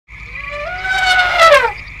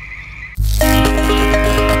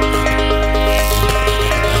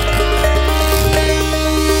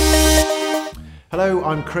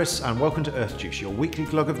I'm Chris and welcome to Earth Juice, your weekly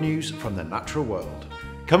glug of news from the natural world.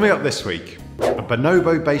 Coming up this week, a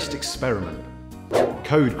bonobo-based experiment,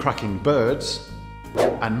 code-cracking birds,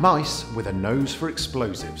 and mice with a nose for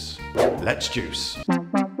explosives. Let's juice.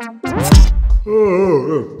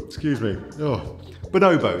 Excuse me.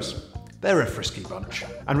 Bonobos. They're a frisky bunch.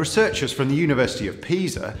 And researchers from the University of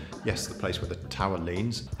Pisa, yes, the place where the tower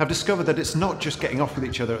leans, have discovered that it's not just getting off with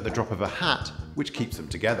each other at the drop of a hat which keeps them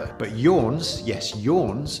together, but yawns, yes,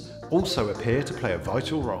 yawns, also appear to play a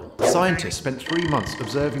vital role. Scientists spent 3 months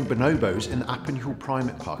observing bonobos in the Appenhuil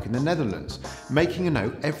Primate Park in the Netherlands, making a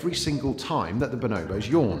note every single time that the bonobos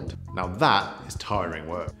yawned. Now that is tiring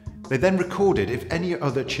work. They then recorded if any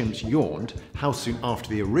other chimps yawned, how soon after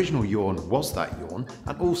the original yawn was that yawn,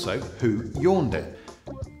 and also who yawned it.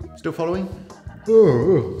 Still following?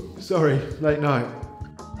 Sorry, late night.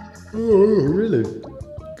 Really?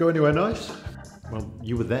 Go anywhere nice? Well,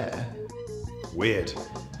 you were there. Weird.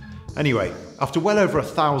 Anyway, after well over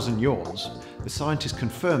 1,000 yawns, the scientists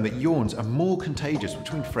confirmed that yawns are more contagious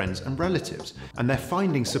between friends and relatives, and their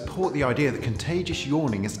findings support the idea that contagious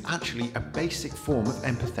yawning is actually a basic form of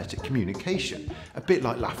empathetic communication, a bit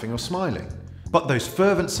like laughing or smiling. But those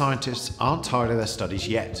fervent scientists aren't tired of their studies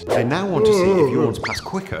yet. They now want to see if yawns pass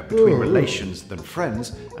quicker between relations than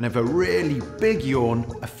friends, and if a really big yawn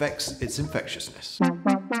affects its infectiousness.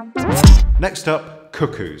 Next up,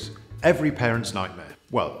 cuckoos. Every parent's nightmare.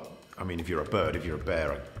 Well, I mean, if you're a bird, if you're a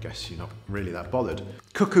bear, I guess you're not really that bothered.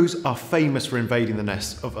 Cuckoos are famous for invading the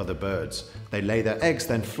nests of other birds. They lay their eggs,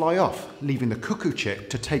 then fly off, leaving the cuckoo chick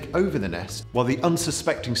to take over the nest, while the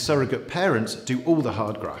unsuspecting surrogate parents do all the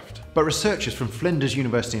hard graft. But researchers from Flinders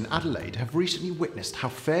University in Adelaide have recently witnessed how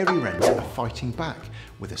fairy wrens are fighting back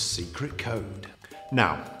with a secret code.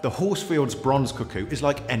 Now, the Horsfield's bronze cuckoo is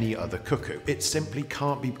like any other cuckoo. It simply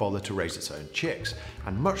can't be bothered to raise its own chicks,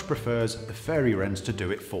 and much prefers the fairy wrens to do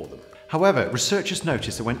it for them. However, researchers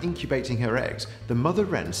noticed that when incubating her eggs, the mother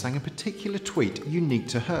wren sang a particular tweet unique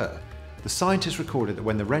to her. The scientists recorded that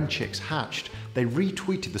when the wren chicks hatched, they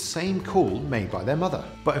retweeted the same call made by their mother.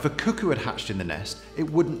 But if a cuckoo had hatched in the nest, it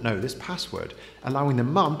wouldn't know this password, allowing the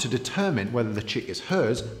mum to determine whether the chick is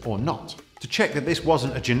hers or not. To check that this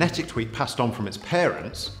wasn't a genetic tweet passed on from its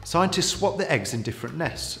parents, scientists swapped the eggs in different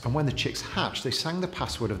nests, and when the chicks hatched, they sang the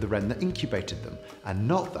password of the wren that incubated them, and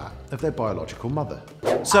not that of their biological mother.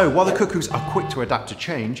 So, while the cuckoos are quick to adapt to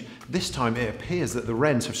change, this time it appears that the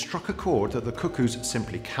wrens have struck a chord that the cuckoos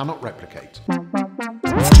simply cannot replicate.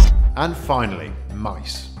 And finally,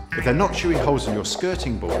 mice. If they're not chewing holes in your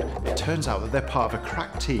skirting board, it turns out that they're part of a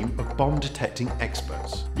crack team of bomb-detecting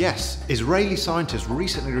experts. Yes, Israeli scientists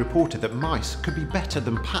recently reported that mice could be better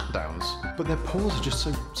than pat-downs, but their paws are just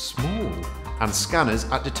so small. And scanners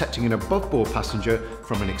at detecting an above-board passenger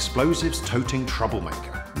from an explosives-toting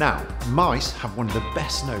troublemaker. Now, mice have one of the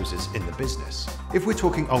best noses in the business. If we're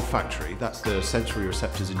talking olfactory, that's the sensory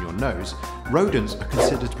receptors in your nose, rodents are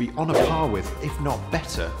considered to be on a par with, if not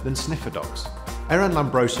better, than sniffer dogs. Aaron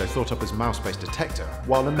Lambroso thought up his mouse-based detector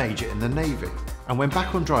while a major in the Navy. And when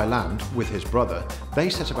back on dry land with his brother, they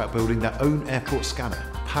set about building their own airport scanner,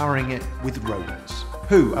 powering it with rodents,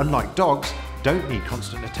 who, unlike dogs, don't need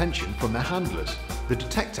constant attention from their handlers. The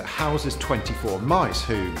detector houses 24 mice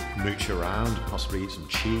who mooch around, possibly eat some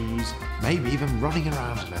cheese, maybe even running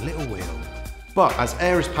around in a little wheel. But as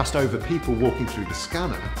air is passed over people walking through the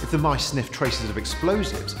scanner, if the mice sniff traces of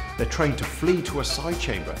explosives, they're trained to flee to a side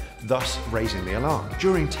chamber, thus raising the alarm.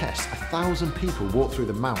 During tests, 1,000 people walked through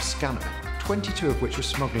the mouse scanner, 22 of which were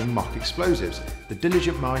smuggling mock explosives. The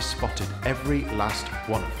diligent mice spotted every last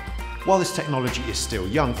one of them. While this technology is still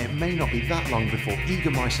young, it may not be that long before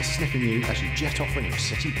eager mice are sniffing you as you jet off on your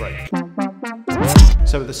city break.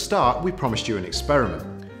 So at the start, we promised you an experiment.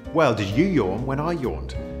 Well, did you yawn when I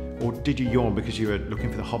yawned? Or did you yawn because you were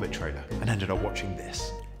looking for the Hobbit trailer and ended up watching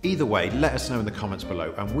this? Either way, let us know in the comments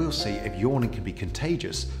below and we'll see if yawning can be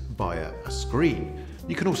contagious via a screen.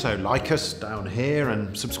 You can also like us down here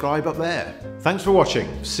and subscribe up there. Thanks for watching.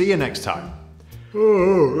 See you next time.